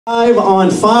Live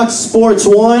on Fox Sports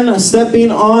 1,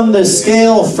 stepping on the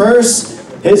scale first.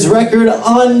 His record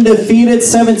undefeated,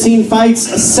 17 fights,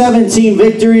 17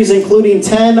 victories, including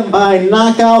 10 by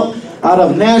knockout. Out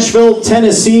of Nashville,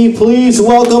 Tennessee, please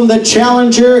welcome the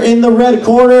challenger in the red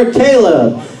corner,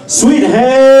 Caleb Sweet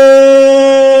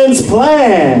Hands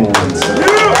Plant.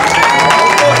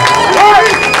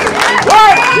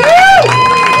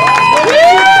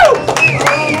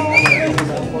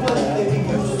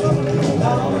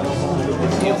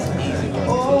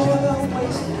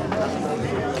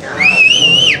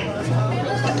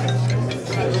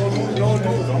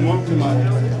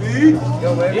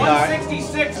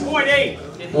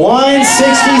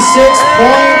 166.8.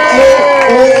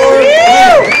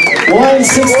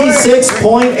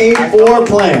 166.84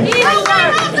 Plant.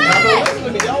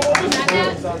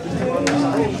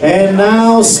 And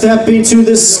now stepping to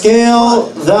the scale,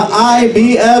 the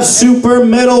IBF Super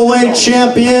Middleweight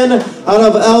Champion out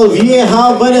of El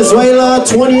Vieja, Venezuela,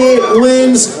 28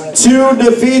 wins, 2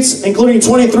 defeats, including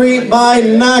 23 by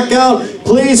knockout.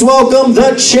 Please welcome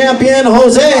the champion,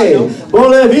 Jose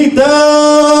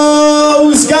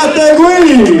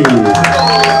Uzcategui.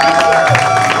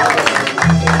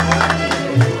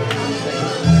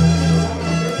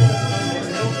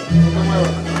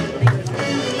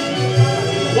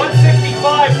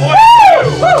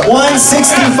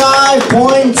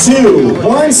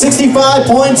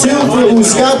 $165.2 for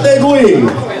Uzcategui.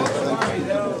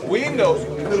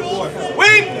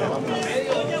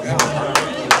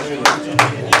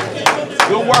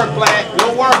 Good work, Plant.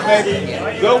 Good work, baby.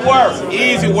 Good work.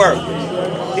 Easy work.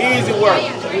 Easy work.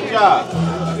 Good job.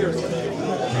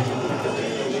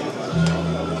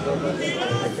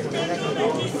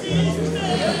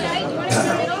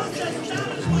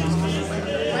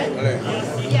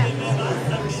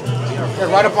 Get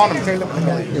right up on him, Caleb.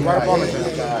 Get right up on him.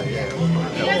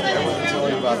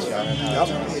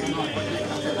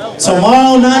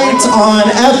 Tomorrow night on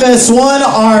FS1,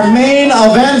 our main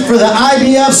event for the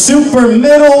IBF Super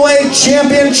Middleweight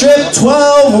Championship,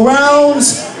 12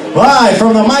 rounds, live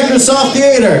from the Microsoft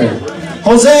Theater.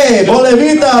 Jose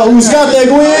Bolevita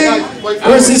Uzcategui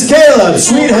versus Caleb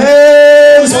Sweet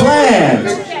Hands Plant.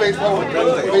 Face forward.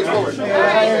 Face forward.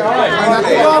 Knock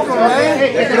him off him, man.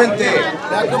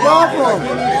 Knock him off him.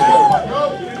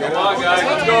 Come on, guys.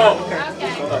 Let's go.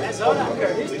 Let's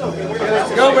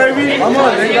go, baby. Come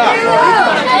on, they got.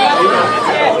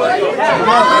 Come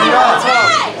on, they got.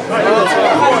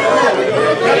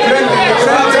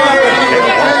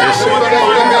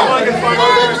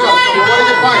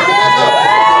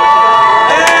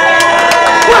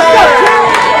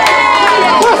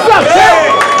 What's up, Jay?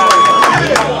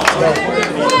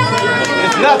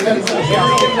 It's nothing.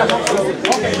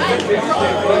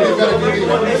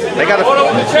 They got a.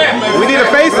 We need a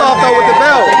face-off though with the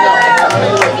belt.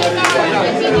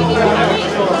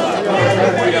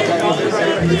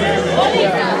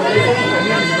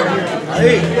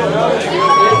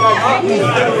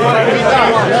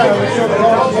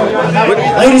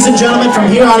 Ladies and gentlemen, from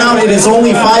here on out, it is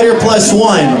only fighter plus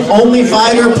one. Only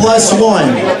fighter plus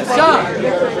one.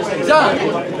 John.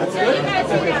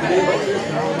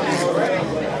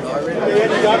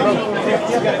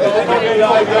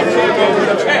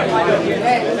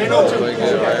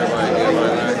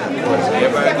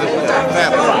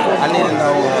 I need to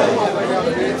know.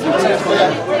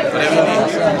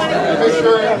 Make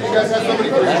sure you guys have somebody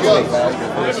for your gloves.